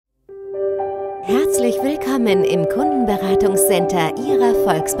Herzlich willkommen im Kundenberatungscenter Ihrer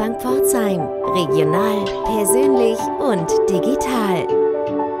Volksbank Pforzheim. Regional, persönlich und digital.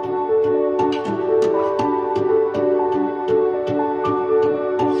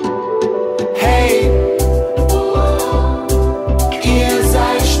 Hey, ihr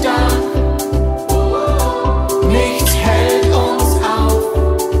seid stark, nichts hält uns auf.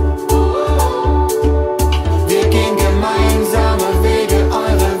 Wir gehen gemeinsame Wege,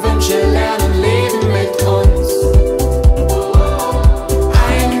 eure Wünsche lernen, leben mit uns.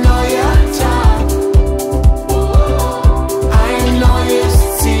 Ein neuer Tag, ein neues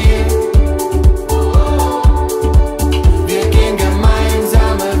Ziel. Wir gehen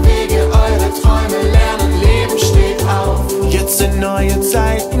gemeinsame Wege, eure Träume lernen, Leben steht auf. Jetzt sind neue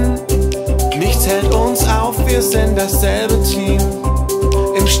Zeiten, nichts hält uns auf, wir sind dasselbe Team.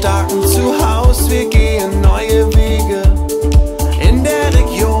 Im starken Zuhause, wir gehen neue Wege. In der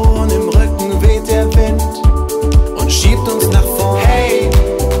Region, im Rücken weht der Wind und schiebt uns nach vorn. Hey,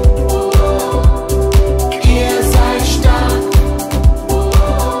 ihr seid stark,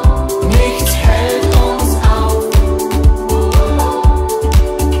 nichts hält uns auf.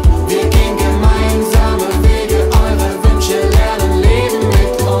 Wir gehen gemeinsame Wege, eure Wünsche lernen, leben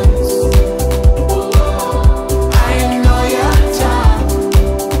mit uns. Ein neuer Tag,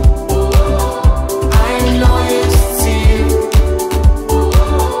 ein neues Ziel.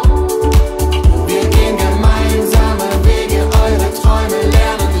 Wir gehen gemeinsame Wege, eure Träume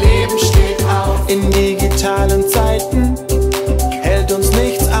lernen, Leben steht auf. In digitalen Zeiten hält uns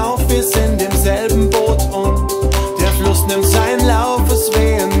nichts auf, wir sind im selben Boot und der Fluss nimmt seinen Lauf, es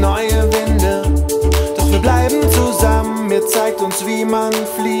wehen neue Winde. Doch wir bleiben zusammen, mir zeigt uns, wie man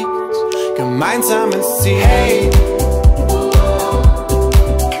fliegt, gemeinsam ins Ziel. Hey,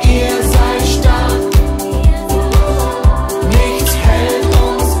 ihr seid stark, nichts hält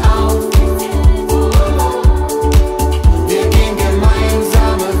uns auf. Wir gehen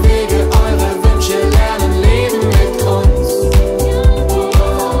gemeinsame Wege, eure Wünsche lernen, leben mit uns.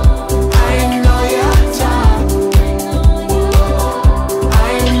 Ein neuer Tag,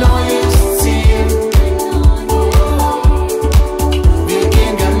 ein neues Ziel. Wir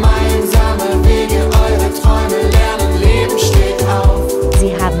gehen gemeinsame Wege, eure Träume lernen, Leben steht auf.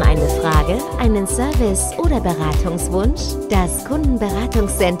 Sie haben eine Frage, einen Service oder Beratungswunsch? Das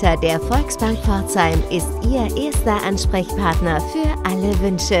Kundenberatungscenter der Volksbank Pforzheim ist Ihr erster Ansprechpartner für alle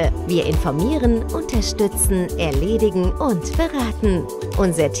Wünsche. Wir informieren, unterstützen, erledigen und beraten.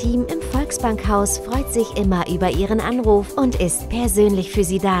 Unser Team im Volksbankhaus freut sich immer über Ihren Anruf und ist persönlich für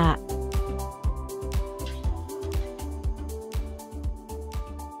Sie da.